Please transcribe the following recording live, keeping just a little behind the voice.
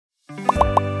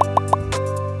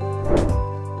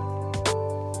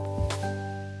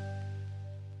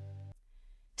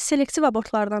selektiv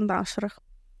abortlardan danışırıq.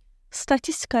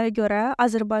 Statistikaya görə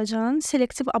Azərbaycan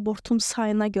selektiv abortun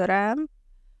sayına görə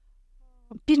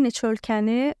bir neçə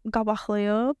ölkəni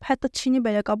qabaqlayıb, hətta Çini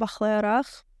belə qabaqlayaraq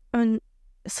ön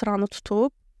sıranı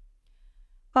tutub.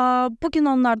 Bugün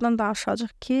onlardan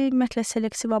danışacağıq ki, ümumiyyətlə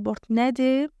selektiv abort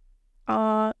nədir?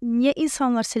 Niyə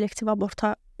insanlar selektiv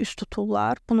aborta üst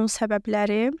tuturlar? Bunun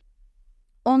səbəbləri.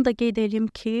 Onu da qeyd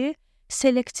edeyim ki,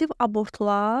 selektiv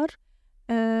abortlar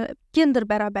gender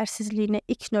bərabərsizliyinə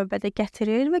ilk növbədə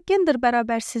gətirir və gender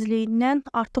bərabərsizliyindən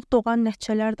artıq doğan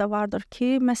nəticələr də vardır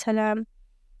ki, məsələn,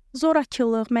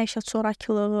 zorakılıq, məişət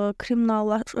zorakılığı,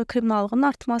 kriminallığın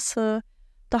artması,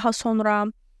 daha sonra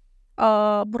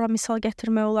bura misal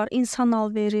gətirmək olar, insan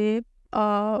alveri,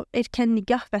 erkən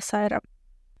nigah və s.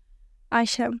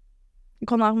 Ayşə,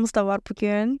 qonağımız da var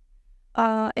bugün.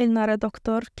 Elnarə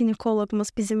doktor,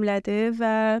 ginekoloqumuz bizimlədir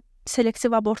və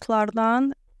selektiv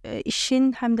abortlardan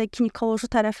işin həm də ginekoloji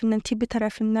tərəfindən, tibbi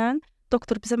tərəfindən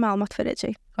doktor bizə məlumat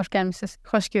verəcək. Xoş gəlmisiniz.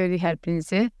 Xoş gördük hər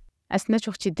birinizi. Əslində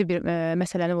çox ciddi bir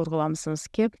məsələni vurğulamısınız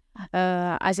ki,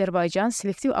 Azərbaycan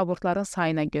selektiv abortların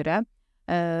sayına görə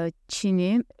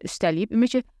Çini üstəliyib.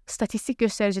 Ümumiyyətlə, statistik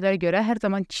göstəricilərə görə hər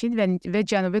zaman Çin və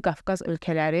Cənubi Qafqaz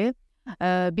ölkələri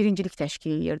birincilik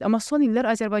təşkil edirdi. Amma son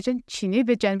illər Azərbaycan Çini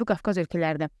və Cənubi Qafqaz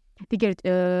ölkələrinə digər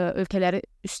ölkələri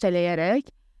üstələyərək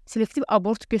selektiv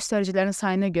abort göstəricilərinin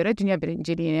sayına görə dünya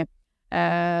birinciliyini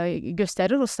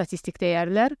göstərir o statistik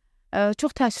dəyərlər.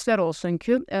 Çox təəssüflər olsun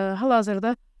ki,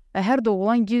 hal-hazırda hər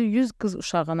doğulan 100 qız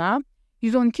uşağına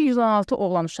 112-116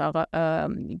 oğlan uşağı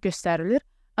göstərilir.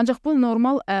 Ancaq bu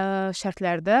normal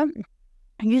şərtlərdə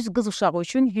 100 qız uşağı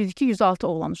üçün 102-106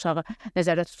 oğlan uşağı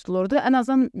nəzərdə tutulurdu. Ən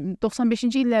azından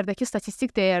 95-ci illərdəki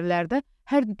statistik dəyərlərdə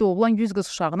hər doğulan 100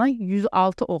 qız uşağına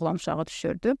 106 oğlan uşağı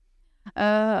düşürdü.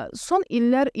 Son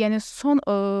illər, yəni son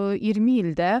 20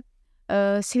 ildə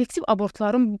selektiv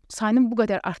abortların sayının bu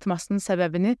qədər artmasının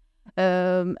səbəbini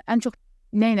ən çox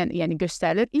nə ilə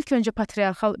göstərilir? İlk öncə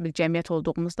patriarxal bir cəmiyyət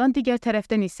olduğumuzdan, digər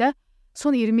tərəfdən isə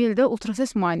son 20 ildə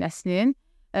ultrases müayinəsinin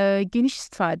geniş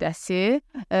istifadəsi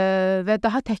və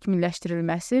daha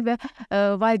təkmilləşdirilməsi və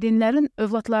valideynlərin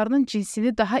övladlarının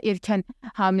cinsini daha erkən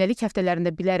hamiləlik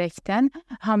həftələrində bilərəkdən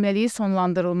hamiləliyi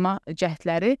sonlandırılma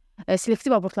cəhdləri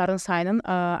selektiv abortların sayının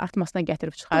artmasına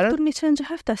gətirib çıxarır. Doktor, neçənci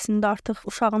həftəsində artıq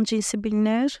uşağın cinsi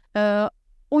bilinir?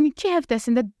 12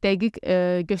 həftəsində dəqiq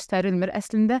göstərilmir.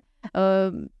 Əslində,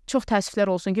 çox təəssüflər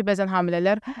olsun ki, bəzən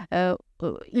hamilələr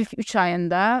ilk 3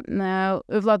 ayında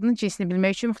övladının cinsini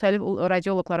bilmək üçün müxtəlif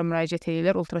radioloqlara müraciət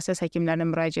edirlər, ultrases həkimlərinə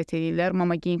müraciət edirlər,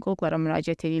 mama ginekoloqlara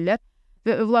müraciət edirlər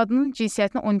və övladının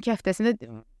cinsiyyətini 12 həftəsində,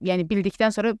 yəni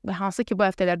bildikdən sonra, hansı ki, bu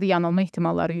həftələrdə yanılma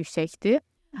ehtimalları yüksəkdir.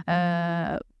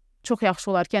 Çox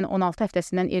yaxşı olar ki, yəni 16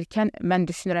 həftəsindən erkən mən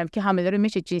düşünürəm ki, hamilələr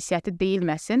ümumiyyətlə cinsiyyəti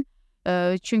deyilməsin.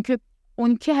 Çünki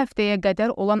 12 həftəyə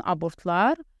qədər olan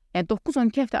abortlar, yəni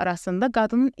 9-12 həftə arasında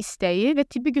qadının istəyi və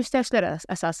tibbi göstərişlər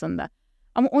əsasında.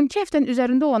 Amma 12 həftənin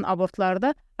üzərində olan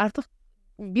abortlarda artıq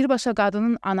birbaşa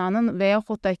qadının, ananın və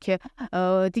yaxud da ki,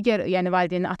 digər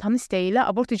valideynin, atanın istəyi ilə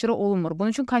abort icra olunmur.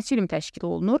 Bunun üçün konsilium təşkil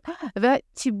olunur və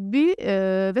tibbi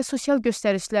və sosial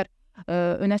göstərişlər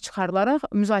önə çıxarılaraq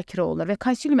müzakirə olunur və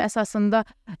konsilium əsasında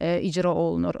icra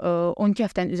olunur 12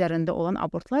 həftənin üzərində olan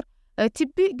abortlar.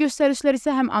 Tibbi göstərişlər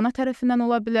isə həm ana tərəfindən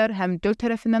ola bilər, həm döl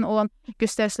tərəfindən olan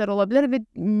göstərişlər ola bilər və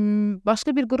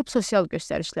başqa bir qrup sosial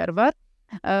göstərişlər var.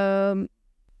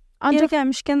 Yeri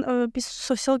gəlmişkən, biz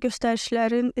sosial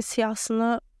göstərişlərin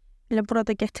siyasını elə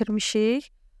burada gətirmişik.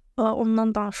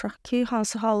 Ondan danışaq ki,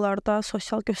 hansı hallarda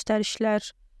sosial göstərişlər,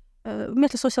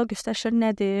 ümumiyyətlə sosial göstərişlər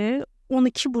nədir?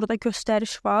 12 burada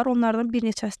göstəriş var. Onlardan bir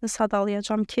neçəsini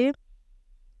sadalayacağam ki,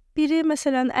 biri,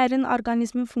 məsələn, ərin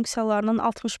orqanizmin funksiyalarının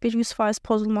 61-100%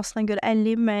 pozulmasına görə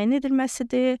əlilliyin müəyyən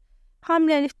edilməsidir.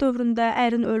 Hamiləlik dövründə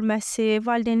ərin ölməsi,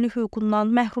 valideynlik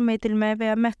hüququndan məhrum edilmə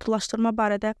və ya məhdudlaşdırma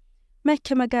barədə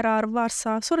məhkəmə qərarı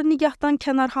varsa, sonra nigahdan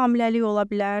kənar hamiləlik ola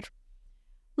bilər.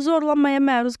 Zorlanmaya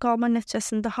məruz qalma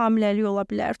nəticəsində hamiləlik ola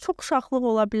bilər. Çox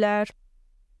uşaqlıq ola bilər.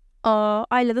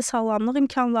 Ailədə sağlamlıq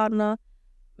imkanlarını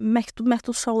məhdud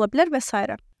uşaq ola bilər və s.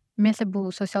 Ümumiyyətlə, bu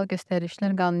sosial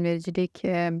göstərişlər qanunvericilik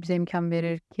bizə imkan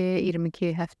verir ki,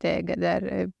 22 həftəyə qədər,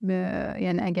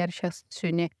 yəni əgər şəxs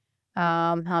süni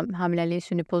hamiləliyi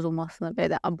süni pozulmasını və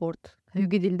ya abort,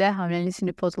 hüquqi dildə hamiləliyi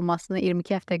süni pozulmasını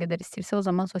 22 həftəyə qədər istəyirsə, o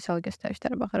zaman sosial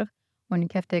göstərişlərə baxırıq.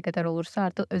 12 həftəyə qədər olursa,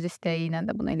 artıq öz istəyi ilə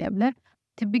də bunu eləyə bilər.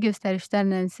 Tibbi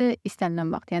göstərişlərlə isə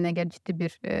istənilən vaxt, yəni əgər ciddi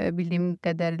bir, bildiyim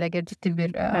qədərilə, əgər ciddi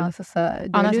bir hansısa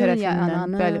ana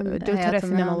tərəfindən, bəli, döl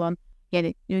tərəfindən olan,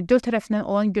 yəni döl tərəfindən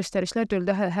olan göstərişlər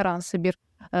döldə hər hansı bir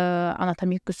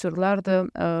anatomik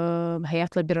qüsurlardır,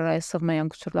 həyatla bir araya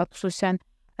sığmayan qüsurlar, xüsusən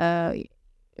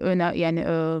yəni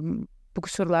bu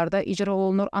qüsurlarda icra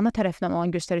olunur. Ana tərəfindən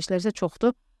olan göstərişlər isə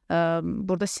çoxdur.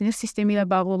 Burada sinir sistemi ilə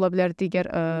bağlı ola bilər, digər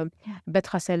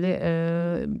bədxəsəli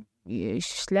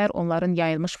işlər onların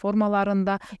yayılmış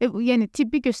formalarında. Yəni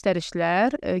tibbi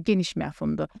göstərişlər geniş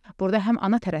məfhumdur. Burada həm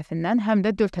ana tərəfindən, həm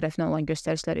də döl tərəfindən olan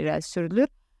göstərişlər irəli sürülür.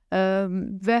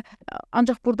 Və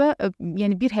ancaq burada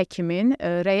yəni bir həkimin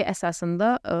rəyi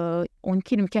əsasında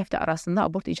 12-22 həftə arasında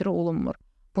abort icra olunmur.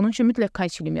 Bunun üçün mütləq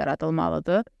konsilium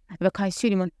yaradılmalıdır və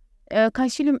konsilium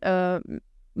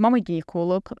mama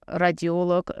ginekoloq,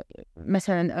 radioloq,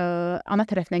 məsələn, ana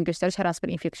tərəfindən göstəriş hər hansı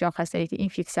bir infeksiyon xəstəlikdir,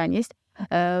 infeksionist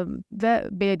və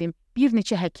belə deyim, bir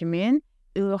neçə həkimin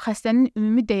xəstənin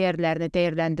ümumi dəyərlərini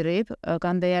dəyərləndirib,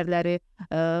 qan dəyərləri,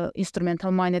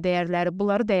 instrumental müayinə dəyərləri,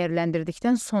 bunları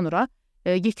dəyərləndirdikdən sonra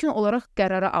yekun olaraq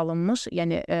qərara alınmış,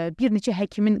 yəni bir neçə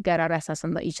həkimin qərarı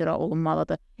əsasında icra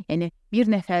olunmalıdır. Yəni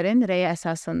bir nəfərin rəyi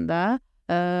əsasında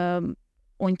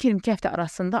 12-22 həftə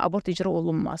arasında abort icra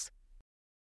olunmaz.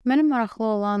 Mənim maraqlı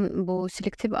olan bu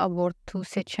selektiv abortu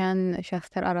seçən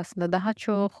şəxslər arasında daha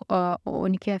çox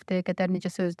 12 həftəyə qədər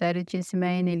necəsə özləri cinsi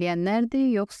müəyyən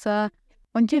edənlərdir, yoxsa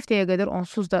 12 həftəyə qədər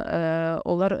onsuz da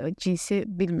onlar cinsi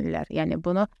bilmirlər. Yəni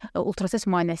bunu ultrases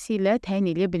müayinəsi ilə təyin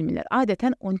edə bilmirlər.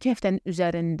 Adətən 12 həftənin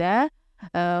üzərində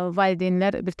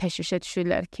valideynlər bir təşvişə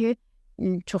düşürlər ki,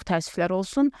 çox təəssüflər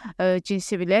olsun,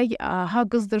 cinsi bilək, ha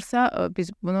qızdırsa biz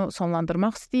bunu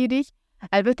sonlandırmaq istəyirik.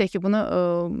 Əlbəttə ki, bunu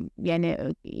yəni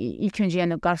ilk öncə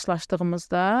yəni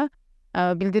qarşılaşdığımızda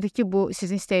bildiririk ki, bu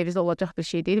sizin istəyinizdə olacaq bir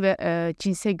şey deyil və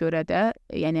cinsə görə də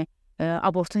yəni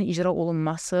abortun icra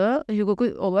olunması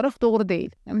hüquqi olaraq doğru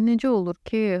deyil. Necə olur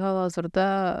ki, hal-hazırda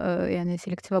yəni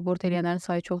selektiv abort edənlərin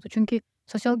sayı çoxdur? Çünki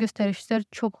sosial göstərişlər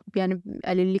çox, yəni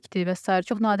əlillikdir və sair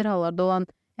çox nadir hallarda olan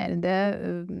yəni də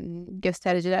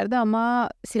göstəricilərdir, amma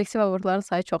selektiv abortların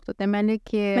sayı çoxdur. Deməli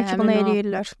ki, Bəlkə bunu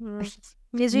eləyirlər.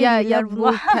 Necə Ya eləyirlər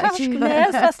bunu? Nəyə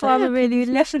əsaslanıb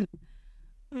eləyirlər?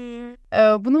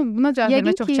 Buna cavab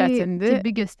vermək çox çətindir.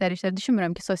 Tibbi göstərişlər,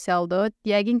 düşünmürəm ki, sosialdır.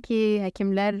 Yəqin ki,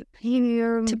 həkimlər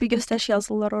tibbi göstəriş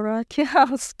yazırlar ora ki,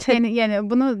 yəni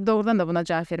bunu doğrudan da buna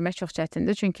cavab vermək çox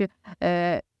çətindir. Çünki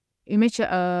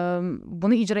ümumiyyətcə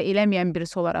bunu icra eləməyən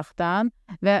birisi olaraqdan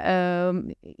və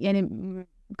yəni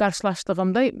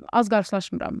qarşılaşdığımda az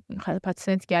qarşılaşmıram.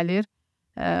 Pasient gəlir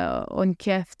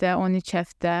 12 həftə, 13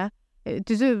 həftə.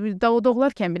 Düzü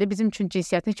doğularkən belə bizim üçün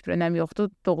cinsiyyətin heç bir önəmi yoxdur.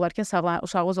 Doğularkən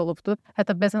uşağımız olubdur.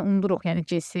 Hətta bəzən unuduruq yəni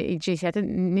cinsiyyətin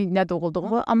nə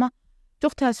doğulduğunu, amma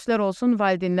çox təəssüflər olsun,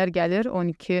 valideynlər gəlir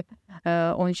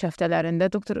 12-13 həftələrində.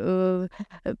 Doktor,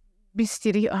 biz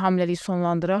istəyirik hamiləliyi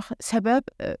sonlandıraq. Səbəb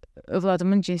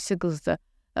övladımın cinsi qızdır.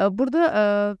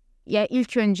 Burada yəni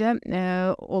ilk öncə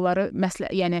onları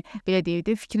yəni belə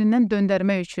deyildi, fikrindən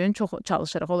döndərmək üçün çox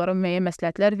çalışırıq. Onlara müəyyən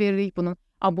məsləhətlər veririk, bunun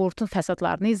abortun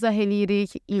fəsadlarını izah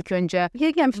eləyirik. İlk öncə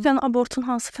yəqin bir dənə abortun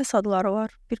hansı fəsadları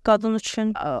var bir qadın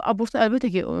üçün? Abortun əlbəttə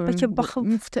ki, bəlkə baxıb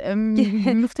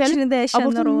müxtəlif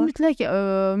dəyişənlər olar. Mütləq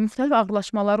müxtəlif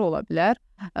ağırlaşmaları ola bilər.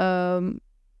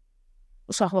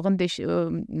 Uşaqlığın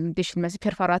deşilməsi,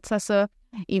 perforasiyası,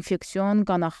 infeksiyon,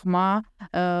 qanaxma,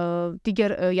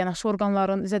 digər yanaşı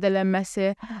orqanların zədələnməsi,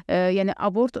 yəni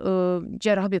abort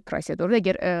cərrahi bir prosedurdur.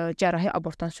 Əgər cərrahi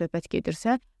abortdan söhbət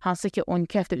gedirsə, hansı ki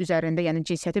 12 həftə üzərində, yəni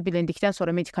cinsiyyəti bilindikdən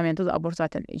sonra medikamentli abort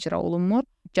zaten icra olunmur,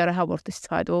 cərrahi abortda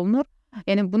istifadə olunur.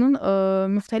 Yəni bunun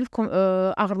müxtəlif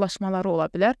ağırlaşmaları ola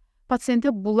bilər.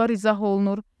 Pasiyentə bunlar izah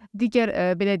olunur. Digər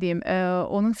belə deyim,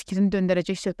 onun fikrini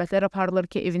döndərəcək söhbətlər aparılır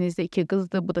ki, evinizdə 2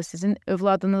 qızdır, bu da sizin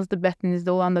övladınızdır,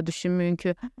 bətninizdə olan da düşünməyin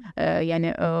ki,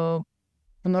 yəni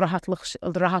bunu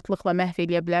rahatlıqla məhv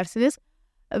eləyə bilərsiniz.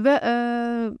 Və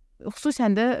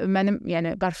xüsusən də mənim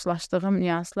yəni qarşılaşdığım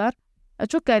nüanslar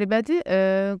çox qəribədir.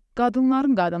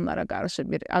 Qadınların qadınlara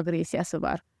qarşı bir aqressiyası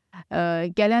var.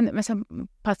 Gələn məsələn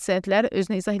pasiyentlər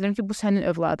özünə izah edirəm ki, bu sənin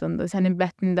övladındır, sənin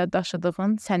bətnində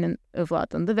daşıdığın sənin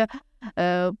övladındır və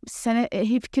sənə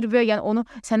fikir və yəni onu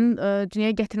sənin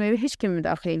dünyaya gətirməyə heç kim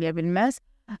müdaxilə eləyə bilməz.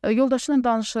 Yoldaşla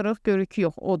danışırıq, görürük ki,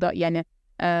 yox, o da yəni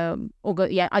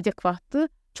yəni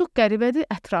adekvatdır. Çox qəribədir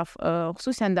ətraf,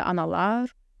 xüsusən də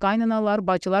analar, qaynanalar,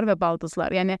 bacılar və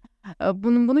baldızlar. Yəni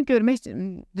bunu görmək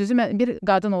düzü bir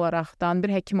qadın olaraqdan, bir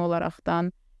həkim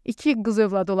olaraqdan, 2 qız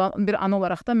övladı olan bir ana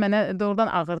olaraqdan mənə doğrudan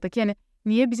ağırdır ki, yəni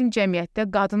niyə bizim cəmiyyətdə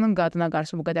qadının qadına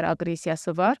qarşı bu qədər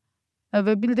aqressiyası var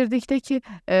və bildirdikdə ki,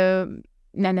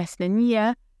 nənəsinə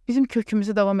niyə bizim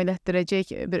kökümüzü davam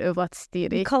elətdirəcək bir övlad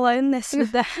istəyirik. Kalayın nəsli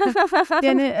də.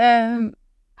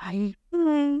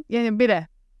 Yəni belə.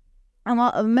 Amma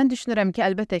mən düşünürəm ki,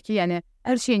 əlbəttə ki, yəni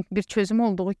hər şeyin bir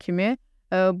çözümü olduğu kimi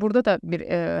burada da bir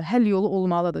həll yolu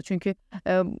olmalıdır. Çünki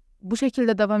bu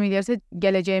şəkildə davam edərsə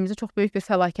gələcəyimizdə çox böyük bir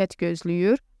fəlakət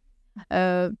gözləyir.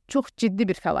 çox ciddi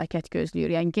bir fəlakət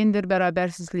gözləyir. Yəni gender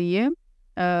bərabərsizliyi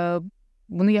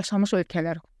bunu yaşamış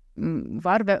ölkələr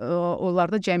var və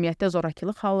onlarda cəmiyyətdə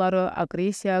zorakılıq halları,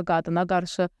 aqressiya, qadına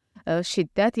qarşı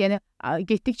şiddət, yəni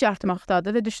getdikcə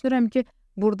artmaqdadır və düşünürəm ki,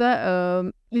 burada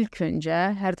ilk öncə,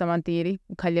 hər zaman deyirik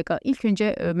kollega, ilk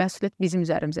öncə məsuliyyət bizim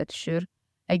üzərimizə düşür.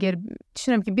 Əgər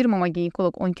düşünürəm ki, bir mama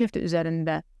ginekoloq 12 həftə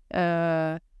üzərində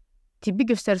tibbi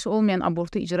göstəricisi olmayan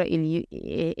abortu icra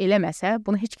eləməsə,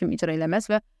 bunu heç kim icra eləməz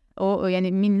və o,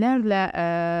 yəni minlərlə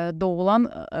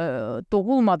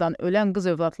doğulmadan ölən qız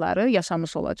övladları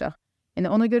yaşamış olacaq. Yəni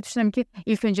ona görə düşünürəm ki,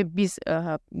 ilk öncə biz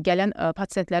gələn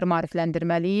pasientləri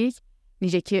maarifləndirməliyik.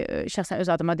 Necə ki, şəxsən öz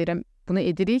adıma deyirəm, bunu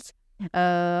edirik.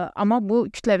 Amma bu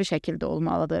kütləvi şəkildə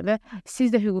olmalıdır və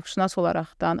siz də hüquqşünas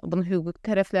olaraqdan bunun hüquqi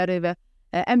tərəfləri və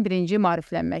ən birinci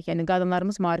maariflənmək, yəni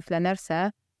qadınlarımız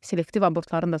maariflənərsə, selektiv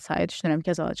abortların da sayı düşünürəm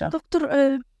ki, azalacaq. Doktor,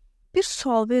 bir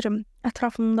sual verim.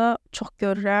 Ətrafımda çox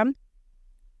görürəm.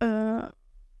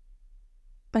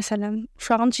 Məsələn,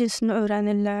 uşağın cinsini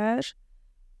öyrənirlər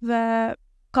və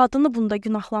qadını bunda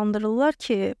günahlandırırlar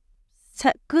ki,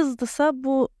 qızdırsa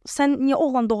bu, sən niyə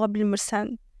oğlan doğa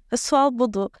bilmirsən? Və sual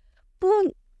budur. Bu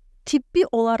tibbi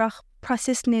olaraq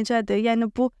proses necədir? Yəni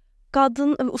bu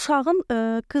uşağın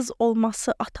qız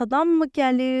olması atadan mı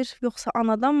gəlir, yoxsa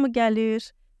anadan mı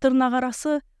gəlir?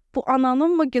 Dırnaqarası bu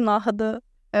ananın mı günahıdır?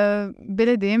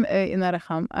 Belə deyim, Elnarə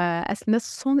xanım, əslində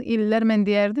son illər mən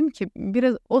deyərdim ki,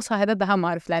 biraz o sahədə daha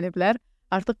maarifləniblər.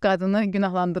 Artıq qadını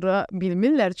günahlandıra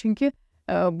bilmirlər, çünki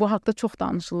bu haqda çox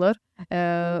danışılır.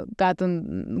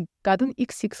 Qadın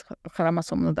XX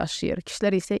xromosomunu daşıyır,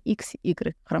 kişilər isə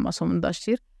XY xromosomunu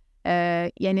daşıyır.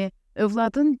 Yəni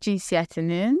övladın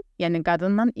cinsiyyətinin, yəni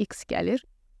qadından X gəlir,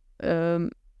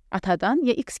 atadan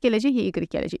ya X gələcək, ya Y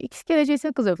gələcək. X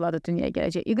gələcəksə qız övladı dünyaya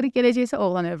gələcək, Y gələcəksə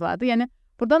oğlan övladı. Yəni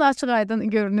buradan açıq-aydın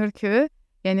görünür ki,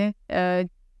 yəni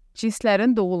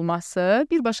cinslərin doğulması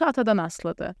birbaşa atadan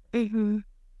asılıdır.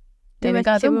 Yəni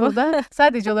qadın burada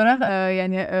sadəcə olaraq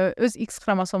yəni öz X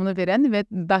xromosomunu verən və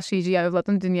daşıyıcı ya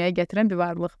övladın dünyaya gətirən bir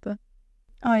varlıqdır.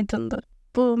 Aydındır.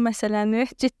 Bu məsələni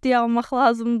ciddiyə almaq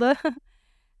lazımdır.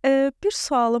 Bir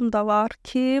sualım da var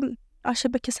ki,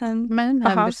 Ayşə bəlkə sən... Mənim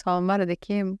bir sualım var idi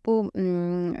ki, bu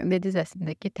dediz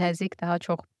əslindəki təzyiq daha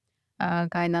çox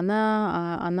qaynana,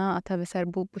 ana, ata və s.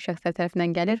 bu şəxslər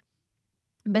tərəfindən gəlir.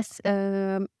 Bəs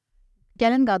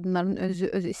gələn qadınların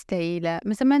öz istəyi ilə...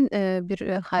 Məsələn, mən bir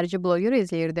xarici bloger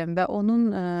izləyirdim və onun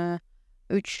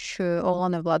 3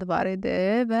 oğlan övladı var idi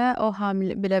və o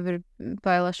belə bir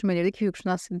paylaşım edirdi ki,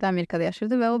 hüquqşünas idi, Amerikada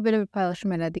yaşırdı və o belə bir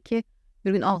paylaşım elədi ki,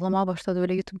 bir gün ağlamaya başladı,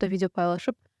 belə YouTube'da video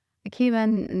paylaşıb ki,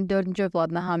 mən 4-cü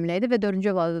övladına hamilə idi və 4-cü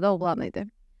övladı da oğlan idi.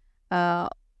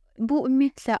 Bu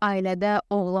ümumiyyətlə ailədə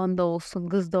oğlan da olsun,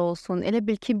 qız da olsun, elə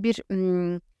bil ki,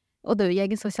 o da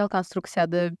yəqin sosial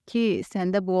konstruksiyadır ki,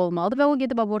 səndə bu olmalıdır və o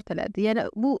gedib abort elədi. Yəni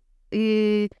bu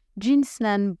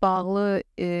cinslə bağlı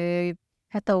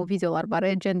hətta o videolar var,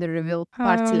 gender reveal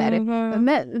partiləri.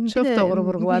 Çox doğru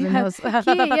vurğuladınız.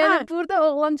 Ki, yəni burada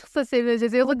oğlan çıxsa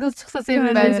sevinəcək, yoxsa qız çıxsa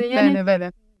sevinəcək.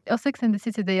 Bəli. O Sex and the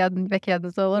City'də bəlkə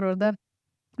yadınızda olur, orada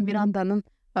bir andanın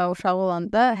uşağı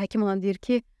olanda həkim ona deyir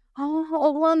ki,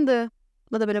 oğlandır.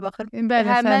 O da belə baxır.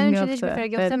 Bəli, mənim üçün heç bir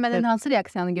fərq yoxsa, məndən hansı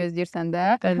reaksiyanı gözləyirsən də.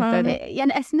 Bəli.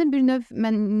 Yəni əslində bir növ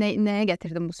mən nəyə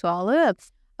gətirdim bu sualı?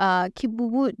 Ki,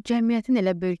 bu cəmiyyətin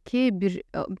elə bil ki,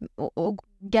 o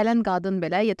gələn qadın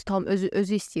belə, ya tutalım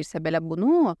özü istəyirsə belə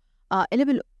bunu, elə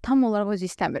bil tam olaraq özü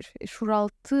istəmir.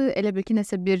 Şuraltı elə bil ki,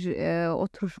 nəsə bir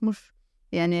oturuşmuş,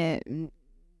 yəni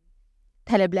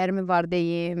tələblərimi var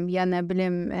deyim, ya nə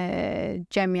bilim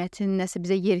cəmiyyətin nəsə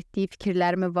bizə yeritdiyi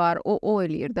fikirlərimi var, o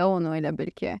eləyir də onu elə bil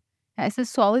ki.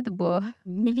 Əsas sual idi bu.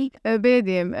 Belə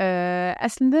deyim,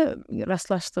 əslində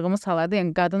rastlaşdığımız hallarda,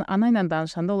 yəni qadın ana ilə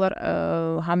danışanda onlar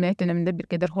hamiləlik dönəmində bir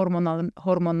qədər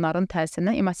hormonların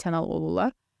təsirindən emosional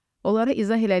olurlar. Onlara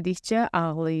izah elədikcə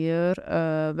ağlayır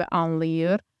və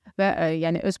anlayır və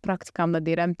yəni öz praktikamda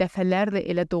deyirəm, dəfələrlə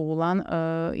elə doğulan,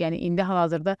 yəni indi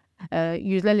hal-hazırda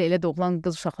yüzlərlə elə doğulan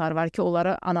qız uşaqları var ki,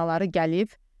 onlara anaları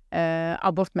gəlib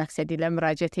abort məqsədi ilə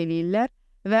müraciət eləyirlər.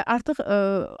 Və artıq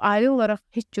ailə olaraq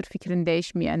heç cür fikrin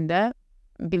dəyişməyəndə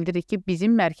bildiririk ki,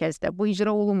 bizim mərkəzdə bu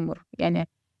icra olunmur. Yəni,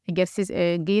 əgər siz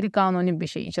qeyri-qanuni bir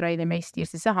şey icra eləmək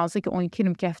istəyirsinizsə, hansı ki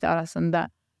 12-22 həftə arasında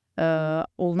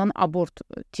olunan abort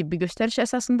tibbi göstəriş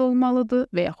əsasında olmalıdır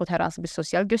və yaxud hər hansı bir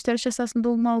sosial göstəriş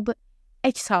əsasında olmalıdır.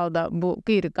 Əks halda bu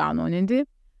qeyri-qanunidir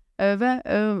və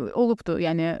olubdur.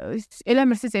 Yəni,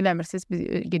 eləmirsiniz, biz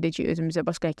gedəcəyik özümüzə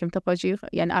başqa həkim tapacağıq.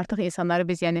 Yəni, artıq insanları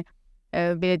biz, yəni,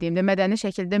 belə deyim də, mədəni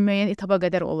şəkildə müəyyən etaba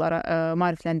qədər onlara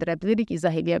maarifləndirə bilirik,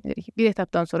 izah eləyə bilirik. Bir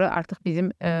etapdan sonra artıq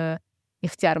bizim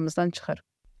ixtiyarımızdan çıxır.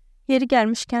 Yeri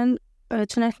gəlmişkən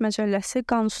Cinayət Məcəlləsi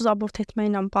qanunsuz abort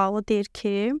etməklə bağlı deyir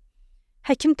ki,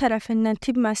 həkim tərəfindən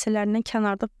tibb müəssisələrindən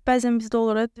kənarda bəzən bizdə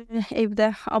olur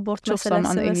evdə abort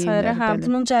məsələsi və s.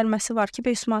 Bunun cəriməsi var ki,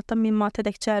 500 manatdan 1000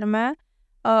 manatadək cərimə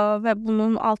və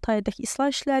bunun 6 aydakı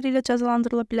islah işləri ilə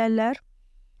cəzalandırıla bilərlər.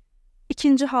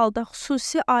 İkinci halda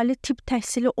xüsusi ali tibb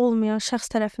təhsili olmayan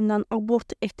şəxs tərəfindən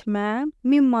abort etmə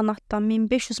 1000 manatdan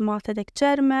 1500 manatadək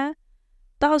cərimə.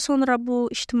 Daha sonra bu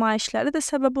ictimai işlərə də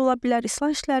səbəb ola bilər, islah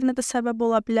işlərinə də səbəb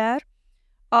ola bilər.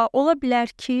 Ola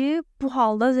bilər ki, bu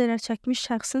halda zərər çəkmiş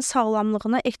şəxsin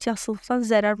sağlamlığına ehtiyatsızlıqdan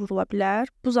zərər vurula bilər.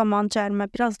 Bu zaman cərimə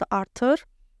biraz da artır.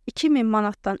 2000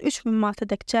 manatdan 3000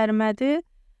 manatadək cərimədir.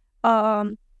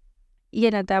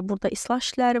 Yenə də burada islah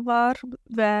işləri var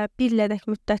və 1 ilədək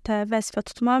müddətə vəzifə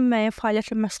tutma, müəyyən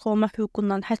fəaliyyətlə məşğul olma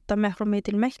hüququndan hətta məhrum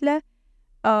edilməklə,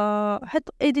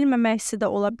 hətta edilməməsi də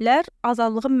ola bilər.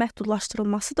 Azadlığın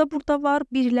məhdudlaşdırılması da burada var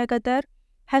 1 ilə qədər.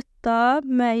 Hətta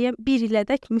müəyyən 1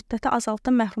 ilədək müddətə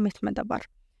azadlıqdan məhrum etmə də var.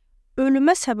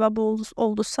 Ölümə səbəb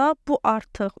oldusa, bu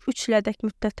artıq 3 ilədək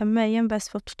müddətə müəyyən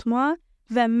vəzifə tutma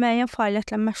və müəyyən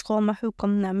fəaliyyətlə məşğul olma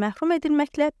hüququndan məhrum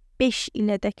edilməklə 5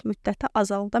 ilədək müddətə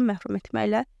azadlıqdan məhrum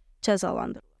etməklə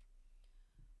cəzalandırılır.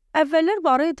 Əvvəllər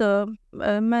var idi,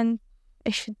 mən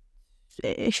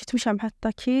eşitmişəm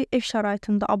hətta ki, ev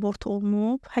şəraitində abort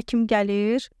olunub, həkim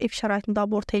gəlir, ev şəraitində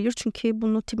abort edir, çünki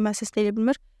bunu tibb müəssisəsi eləyə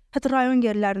bilmir. Hətta rayon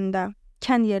yerlərində,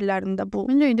 kən yerlərində bu.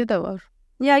 Məncə indi də var.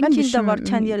 Yəqin ki, də var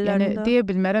kən yerlərində. Yəni deyə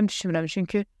bilmərəm, düşünmürəm,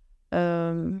 çünki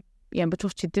yəni bu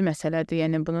çox ciddi məsələdir.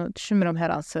 Yəni bunu düşünmürəm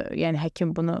hər hansı, yəni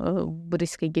həkim bunu bu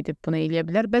riskə gedib bunu eləyə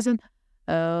bilər. Bəzən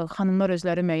xanımlar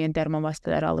özləri müəyyən dərman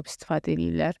vasitələri alıb istifadə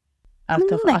edirlər.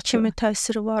 Artıq nə kimi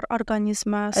təsiri var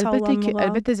orqanizmə, sağlamlığa?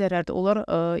 Əlbəttə zərərdir. Onlar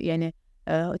yəni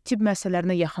tibb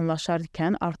məsələlərinə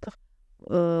yaxınlaşarkən artıq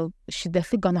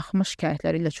şiddətli qanaxma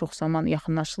şikayətləri ilə çox zaman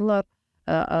yaxınlaşırlar.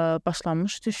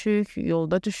 Başlanmış düşük,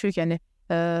 yolda düşük, yəni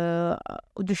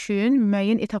düşüyün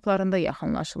müəyyən etaplarında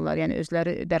yaxınlaşırlar. Yəni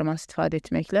özləri dərman istifadə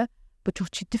etməklə bu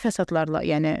çox ciddi fəsadlarla,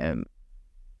 yəni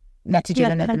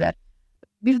nəticələnə bilər.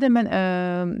 Bir də mən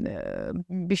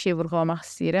bir şey vurğulamaq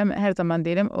istəyirəm. Hər zaman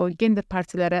deyirəm, o gender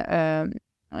partilərə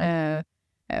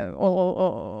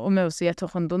o mövzuya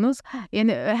toxundunuz.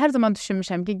 Yəni hər zaman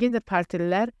düşünmüşəm ki, gender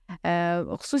partilər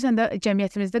xüsusən də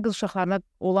cəmiyyətimizdə qız uşaqlarına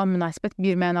olan münasibət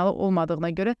birmənalı olmadığına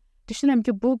görə düşünürəm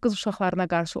ki, bu qız uşaqlarına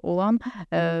qarşı olan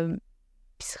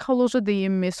psixoloji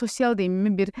deyimmi, sosial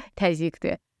deyimmi bir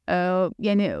təzyiqdir.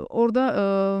 Yəni orada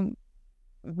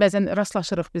bəzən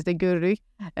rastlaşırıq, biz də görürük,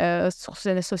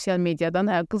 xüsusən də sosial mediadan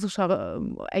qız uşağı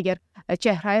əgər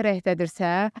cəhrayı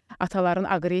rəhdədirsə, ataların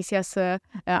aqressiyası,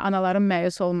 anaların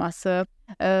məyus olması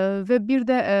və bir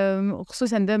də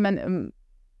xüsusən də mən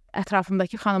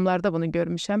ətrafımdakı xanımlarda bunu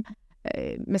görmüşəm.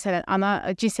 Məsələn,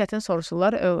 ana cinsiyyətini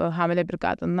soruşurlar hamilə bir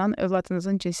qadından,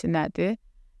 övladınızın cinsi nədir?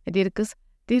 Deyir qız,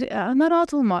 deyir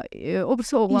narahat olma, o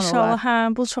birisi oğlan olar. İnşallah,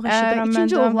 hə, bu çox eşidirəm mən də.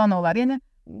 İkinci oğlan olar. Yəni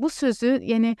bu sözü,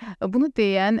 yəni bunu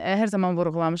deyən, hər zaman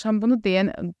vurğulamışam, bunu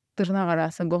deyən dırnaq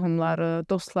arası qohumları,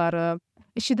 dostları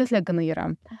şiddətlə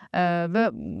qınayıram. Və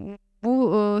bu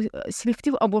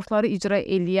selektiv abortları icra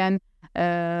edən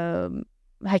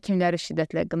həkimləri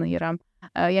şiddətlə qınayıram.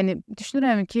 Yəni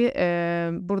düşünürəm ki,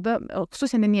 burada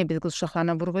xüsusən də niyə biz qız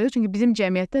uşaqlarına vurğulayırıq? Çünki bizim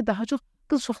cəmiyyətdə daha çox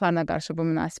qız uşaqlarına qarşı bu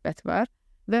münasibət var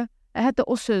və hətta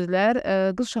o sözlər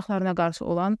qız uşaqlarına qarşı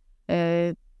olan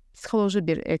psixoloji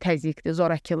bir təzyiqdir,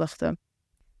 zorakılıqdır.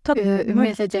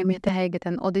 Ümumiyyətlə cəmiyyətdə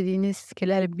həqiqətən o dediyiniz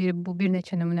fikirlər bu bir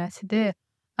neçə nümunəsidir.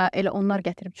 Elə onlar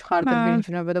gətirib çıxardır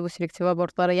birinci növbədə bu selektiv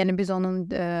abortlara. Yəni biz onun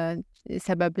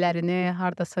səbəblərini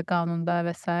hardasa qanunda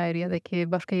və s. ya da ki,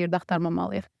 başqa yerdə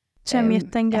axtarmamalıyıq.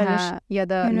 Cəmiyyətdən gəlir. Ya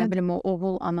da nə bilim o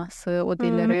oğul anası, o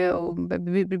deyirlər,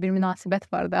 bir münasibət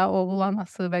var da, oğul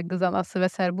anası və qız anası və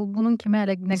s. Bunun kimi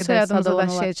hələ nə qədər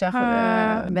daşıyacaq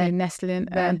nəslin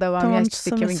davamiyyətçisi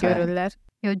kimi görürlər.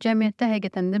 Yox, cəmiyyətdə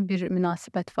həqiqətən də bir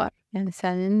münasibət var. Yəni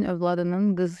sənin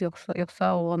övladının qız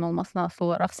yoxsa oğlan olmasına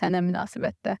asılı olaraq sənə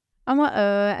münasibətdə. Amma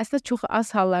əslində çox az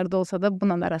hallarda olsa da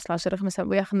bununla da rastlaşırıq. Məsələn,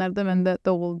 bu yaxınlarda məndə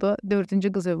doğuldu 4-cü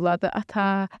qız övladı,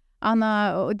 ata,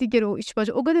 ana, digər o üç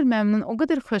bacı o qədər məmnun, o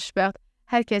qədər xoşbəxt.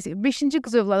 Hər kəs 5-ci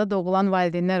qız övladı doğulan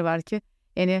valideynlər var ki,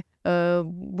 yəni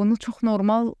bunu çox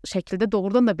normal şəkildə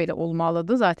doğrudan da belə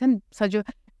olmalıdır. Zaten sadəcə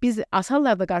biz az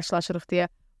hallarda qarşılaşırıq deyə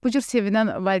bu cür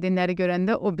sevinən valideynləri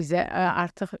görəndə o bizə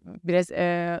artıq biraz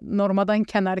normadan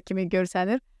kənar kimi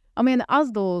görsənir. Amma yəni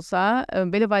az da olsa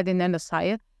belə valideynlərin də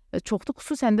sayı çoxdur.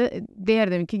 Xüsusən də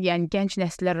deyərdim ki, yəni gənc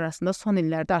nəsillər arasında son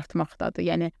illərdə artmaqdadır.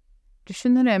 Yəni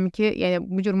düşünürəm ki, yəni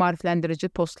bu cür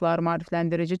maarifləndirici postlar,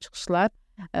 maarifləndirici çıxışlar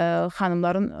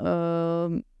xanımların,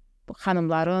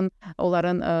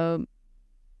 onların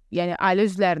yəni ailə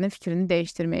üzvlərinin fikrini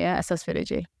dəyişdirməyə əsas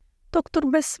verəcək. Doktor,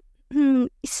 bəs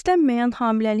istənməyən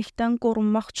hamiləlikdən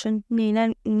qorunmaq üçün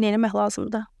nə etmək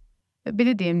lazımdır?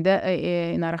 Belə deyim də,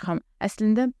 Elnarə xanım,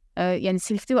 əslində yəni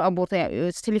selektiv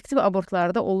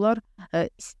abortlarda onlar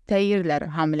istəyirlər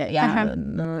hamilə, yəni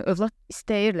övlad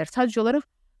istəyirlər. Sadəcə olaraq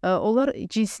onlar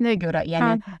cinsinə görə,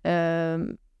 yəni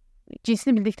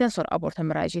cinsini bildikdən sonra aborta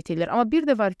müraciət edirlər. Amma bir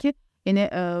də var ki, yəni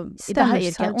daha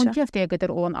erkən 12 həftəyə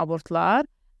qədər olan abortlar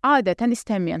adətən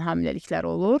istənməyən hamiləliklər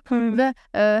olur və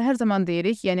hər zaman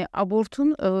deyirik, yəni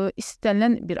abortun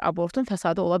istənilən bir abortun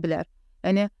fəsadı ola bilər.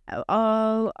 Yəni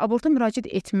aborta müraciət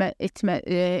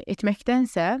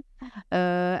etməkdənsə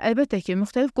əlbəttə ki,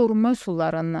 müxtəlif qorunma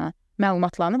üsullarından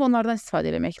məlumatlanıb onlardan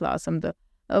istifadə etmək lazımdır.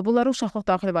 Bunlara uşaqlıq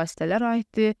daxili vasitələr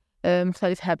aiddir,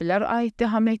 müxtəlif həblər aiddir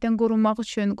hamiləlikdən qorunmaq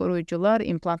üçün, qoruyucular,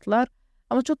 implantlar.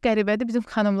 Amma çox qəribədir bizim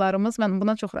xanımlarımız, mən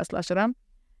buna çox rastlaşıram.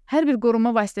 Hər bir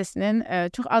qorunma vasitəsinin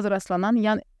çox az rastlanan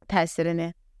yan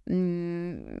təsirini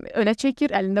önə çəkir,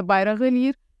 əlində bayraq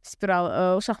eləyir. Spiral,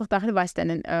 uşaqlıq daxili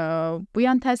vasitənin bu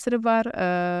yan təsiri var,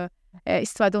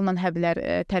 istifadə olunan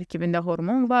həblər tərkibində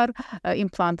hormon var,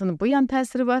 implantın bu yan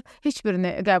təsiri var. Heç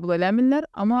birini qəbul eləmirlər,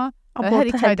 amma hər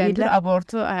 2 aydan bir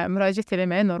abortu müraciət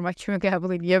eləməyi normal kimi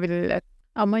qəbul edə bilirlər.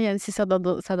 Amma yəni siz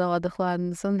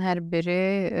sadaladıqlarınızın hər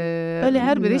biri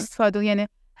hər biri istifadə, yəni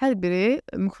hər biri,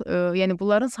 yəni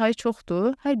bunların sayı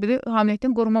çoxdur. Hər biri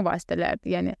hamiləlikdən qorunma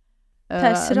vasitələridir. Yəni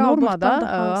təsiri normada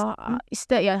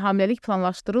yəni hamiləlik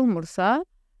planlaşdırılmırsa,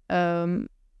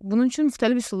 bunun üçün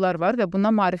müxtəlif üsullar var və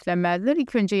bundan maariflənməlidirlər.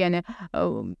 İlk öncə yəni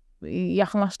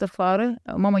yaxınlaşdıqları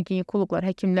mama ginekoloqlar,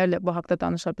 həkimlərlə bu haqqda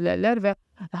danışa bilərlər və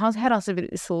hər hansı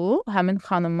bir üsulu həmin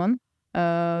xanımın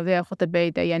və yaxud da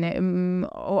bəydə, yəni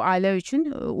o ailə üçün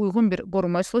uyğun bir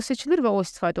qorunma üsulu seçilir və o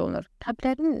istifadə olunur.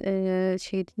 Həblərin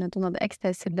əks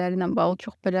təsirləri ilə bağlı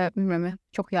çox belə bilmirəm,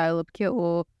 çox yayılıb ki,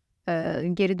 o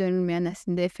geri dönülməyən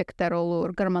əslində effektlər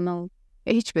olur, hormonal.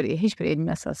 Heç bir elmi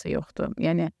əsası yoxdur.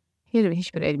 Yəni heç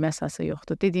bir elmi əsası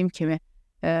yoxdur. Dediyim kimi,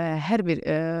 hər bir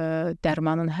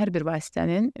dərmanın, hər bir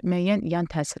vasitənin müəyyən yan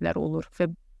təsirləri olur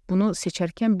və bunu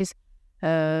seçərkən biz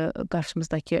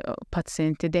qarşımızdakı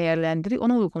pasiyenti dəyərləndiririk,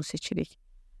 ona uyğun seçirik.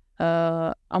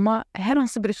 Amma hər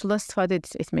hansı bir üsuldan istifadə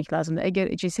etmək lazımdır. Əgər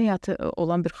cinsi həyatı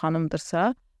olan bir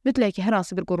xanımdırsa, mütləq ki, hər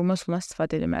hansı bir qorunma üsulundan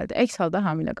istifadə etməlidir. Əks halda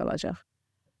hamilə qalacaq.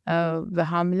 Və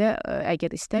hamilə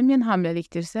əgər istənməyən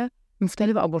hamiləlikdirsə,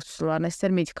 müxtəlif abort üsullarına,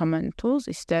 istər medikamentoz,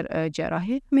 istər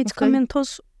cərrahi,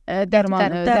 medikamentoz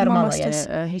dərmanla, yəni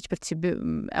heç bir tibbi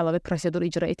əlavə prosedur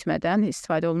icra etmədən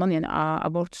istifadə olunan, yəni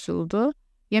abort üsuludur.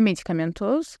 Ya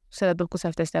medikamentoz, 9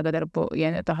 həftəsinə qədər bu,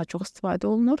 yəni daha çox istifadə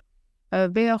olunur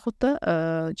və yaxud da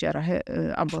cərrahi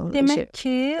abort. Demək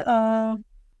ki,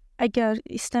 əgər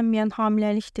istənməyən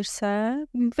hamiləlikdirsə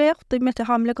və yaxud da ümumiyyətlə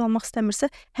hamilə qalmaq istəmirsə,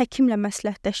 həkimlə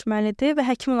məsləhətləşməlidir və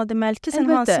həkim ona deməli ki,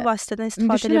 sən hansı vasitədən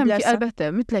istifadə edə bilərsən.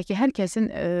 Əlbəttə, mütləq ki, hər kəsin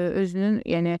özünün,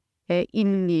 yəni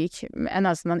illik, ən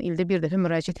azından ildə bir dəfə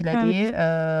müraciət elədiyi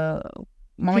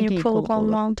mama ginekoloq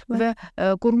olur və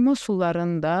qorunma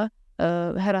üsullarında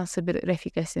hər hansı bir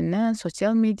rəfiqəsindən,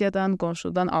 sosial mediadan,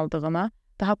 qonşudan aldığına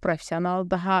daha professional,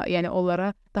 daha, yəni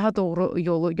onlara daha doğru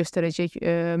yolu göstərəcək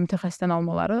mütəxəssisdən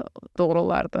almaları doğru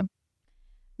olardı.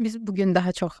 Biz bugün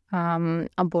daha çox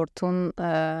abortun,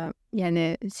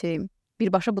 yəni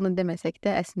birbaşa bunu deməsək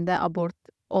də əslində abort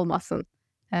olmasın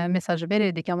mesajı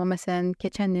verirdik. Amma məsələn,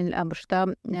 keçən il ABŞ-da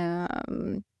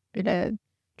belə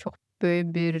çox böyük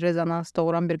bir rezonans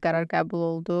doğuran bir qərar qəbul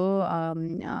oldu.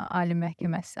 Ali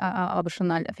məhkəməsi,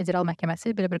 ABŞ-ın federal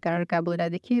məhkəməsi belə bir qərar qəbul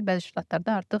elədi ki, bəzi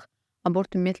ştatlarda artıq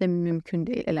abort ümumiyyətlə mümkün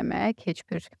deyil eləmək. Heç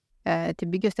bir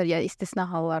tibbi yəni istisna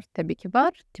hallar təbii ki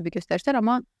var, tibbi göstərişlər,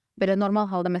 amma belə normal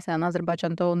halda məsələn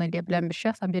Azərbaycanda onu eləyə bilən bir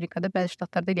şəxs Amerikada bəzi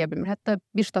ştatlarda eləyə bilmir. Hətta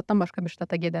bir ştatdan başqa bir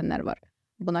ştata gedənlər var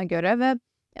buna görə və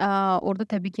orada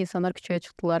təbii ki insanlar küçəyə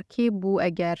çıxdılar ki, bu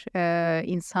əgər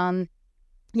insan,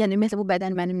 yəni ümumiyyətlə bu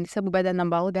bədən mənimdirsə, bu bədənlə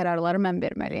bağlı qərarları mən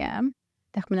verməliyəm.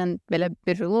 Təxminən belə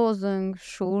bir lozunq,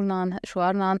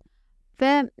 şuarla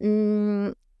və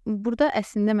burada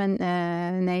əslində mən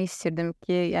nəyi istirdim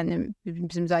ki, yəni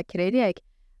biz müzakirə edək.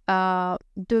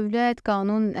 Dövlət,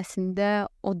 qanun əslində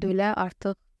o dölə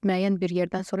artıq müəyyən bir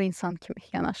yerdən sonra insan kimi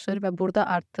yanaşır və burada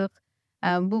artıq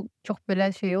bu çox belə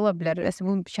ola bilər.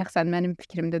 Əslində bu şəxsən mənim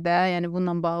fikrimdir də, yəni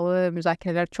bununla bağlı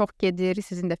müzakirələr çox gedir.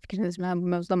 Sizin də fikriniz mənə bu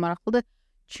mövzuda maraqlıdır.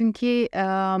 Çünki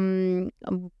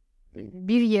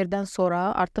bir yerdən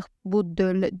sonra artıq bu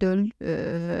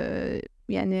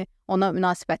yəni ona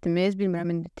münasibətimiz, bilmirəm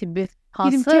indi tibbi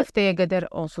hansı 22 həftəyə qədər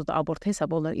onsuz da abort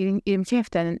hesab olunur. 22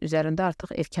 həftənin üzərində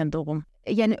artıq erkən doğum.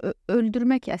 Yəni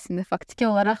öldürmək əslində faktiki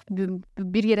olaraq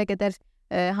bir yerə qədər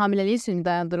hamiləliyin süni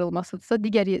dayandırılmasıdırsa,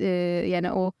 digər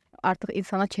yəni o artıq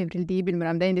insana çevrildiyi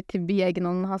bilmirəm də, indi tibbi yəqin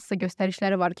onun hansısa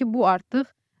göstərişləri var ki, bu artıq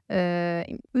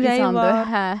ürəyi var,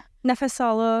 hə, nəfəs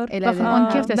alır. Baxın,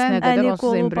 12 həftəsinə qədər əli, onsuz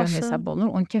qolu, embrion başı. hesab olunur.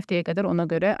 12 həftəyə qədər ona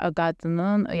görə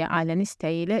qadının, yəni ailənin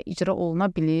istəyi ilə icra oluna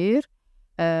bilir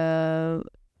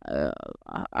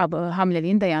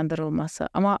hamiləliyin dayandırılması.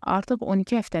 Amma artıq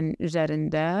 12 həftənin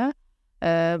üzərində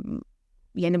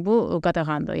yəni bu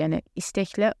qadağandır. Yəni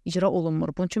istəklə icra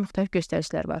olunmur. Bunun üçün müxtəlif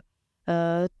göstərişlər var.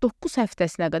 9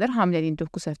 həftəsinə qədər, hamiləliyin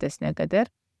 9 həftəsinə qədər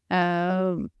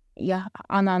ya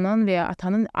ananın və ya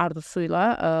atanın arzusu ilə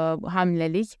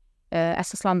hamiləlik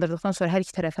əsaslandırdıqdan sonra, hər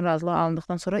iki tərəfin razılığı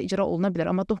alındıqdan sonra icra oluna bilər.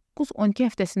 Amma 9-12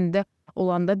 həftəsində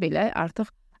olanda belə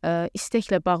artıq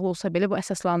istəklə bağlı olsa belə bu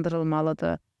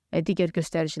əsaslandırılmalıdır. Digər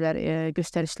göstərişlər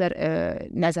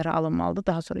nəzərə alınmalıdır,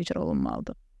 daha sonra icra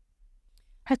olunmalıdır.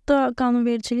 Hətta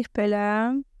qanunvericilik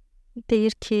belə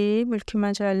deyir ki, mülki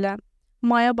məcəllə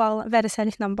maya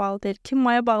vərəsəliklə bağlı deyir ki,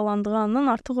 maya bağlandığı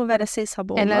andan artıq o vərəsə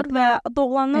hesab olunur və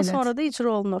doğulandan sonra da icra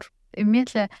olunur.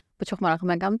 Ümumiyyətlə bu çox maraqlı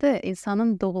məqamdır.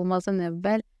 İnsanın doğulmazdan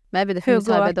əvvəl mənə bir dəfə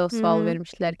müsahibədə o sual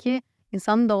vermişdilər ki,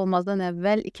 insanın doğulmazdan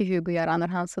əvvəl 2 hüququ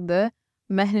yaranır, hansıdır?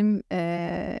 Mənim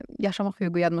yaşamaq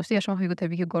hüququ yadıma yaşamaq hüququ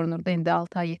təbii ki qorunur da, indi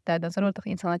 6 ay 7 aydan sonra artıq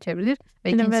insana çevrilir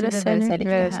və ikincisi də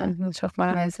vərəsəlik. Çox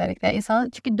maraqlı.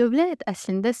 Çünki dövlət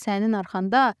əslində sənin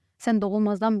arxanda sən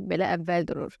doğulmazdan belə əvvəl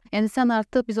durur. Yəni sən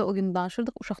artıq bizə o gün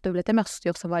danışırdıq, uşaq dövlətə məxsus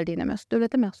yoxsa valideynə məxsus,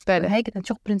 dövlətə məxsus. Bəli. Həqiqətən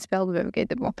çox prinsipial bir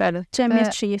mövqedir bu. Bəli.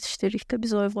 Cəmiyyət üçün yetişdiririk də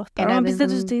biz o övladları. Amma bizdə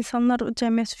düzdür, insanlar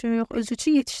cəmiyyət üçün yox, özü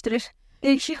üçün yetişdirir.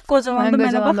 Deyir ki, qocalanda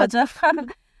mənə baxacaq.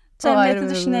 Cəmiyyəti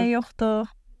düşünən yoxdur.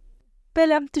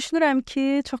 Belə düşünürəm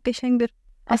ki, çox qəşəng bir.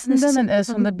 Əslində mən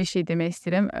sonda bir şey demək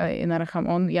istəyirəm. Elnarə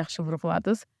xanım, onu yaxşı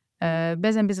vurğuladınız.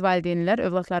 Bəzən biz valideynlər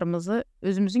övladlarımızı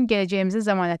özümüzün gələcəyimizin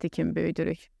zəmanəti kimi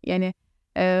böyüdürük. Yəni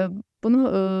bunu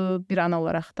bir ana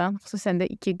olaraqdan, xüsusən də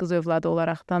 2 qız övladı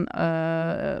olaraqdan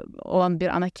olan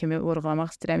bir ana kimi vurğulamaq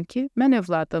istəyirəm ki, mən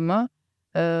övladımı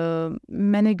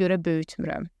mənə görə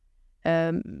böyütmürəm.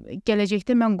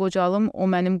 Gələcəkdə mən qocalım, o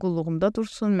mənim qulluğumda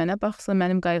dursun, mənə baxsın,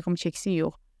 mənim qayğımı çəksin,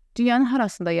 yox. Dünyanın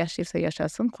harasında yaşayırsa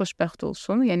yaşasın, xoşbəxt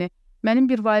olsun. Yəni mənim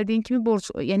bir valideyn kimi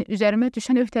yəni üzərimə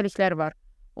düşən öhdəliklər var.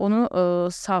 Onu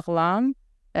sağlam,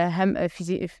 həm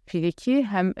fiziki,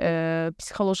 həm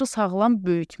psixoloji sağlam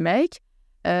böyütmək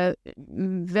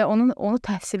və onu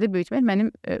təhsilli böyütmək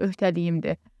mənim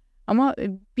öhdəliyimdir. Amma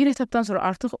bir etapdan sonra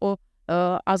artıq o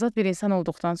azad bir insan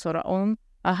olduqdan sonra onun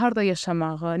harda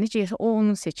yaşamağı, necə yaşamağı, o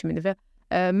onun seçimidir və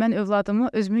mən övladımı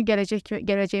özümü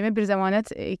gələcəyimə bir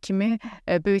zəmanət kimi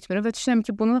böyütmürəm və düşünürəm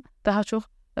ki, bunu daha çox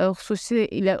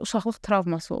xüsusilə uşaqlıq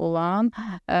travması olan,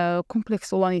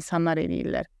 kompleks olan insanlar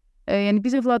eləyirlər. Yəni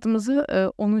biz övladımızı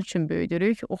onun üçün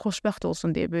böyüdürük, o xoşbəxt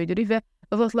olsun deyə böyüdürük və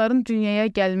övladların dünyaya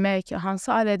gəlmək,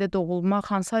 hansı ailədə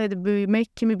doğulmaq, hansı ailədə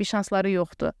böyümək kimi bir şansları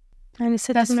yoxdur. Yəni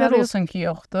təsvir olsun ki,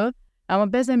 yoxdur.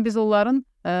 Amma bəzən biz onların,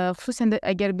 xüsusən də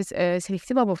əgər biz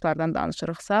selektiv abortlardan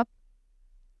danışırıqsa,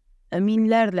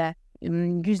 minlərlə,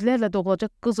 yüzlərlə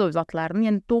doğulacaq qız övladlarının,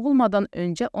 yəni doğulmadan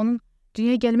öncə onun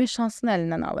dünyaya gəlmək şansını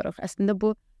əlindən alırıq. Əslində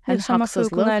bu həm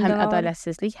haqsızlıq, həm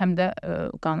ədalətsizlik, həm də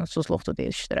qanunsuzluqdur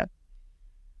deyə düşünürəm.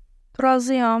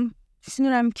 Razıyam.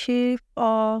 Düşünürəm ki,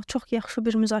 çox yaxşı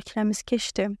bir müzakirəmiz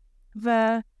keçdi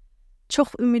və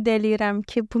çox ümid eləyirəm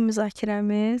ki, bu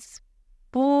müzakirəmiz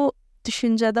bu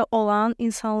düşüncədə olan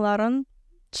insanların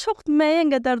çox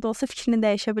müəyyən qədər də olsa fikrini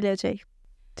dəyişə biləcək.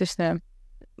 Düşünürəm.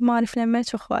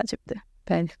 Maariflənmək çox vacibdir.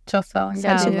 Bəli, çox sağ olun.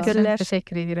 Təşəkkürlər.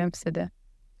 Təşəkkür edirəm sizə də.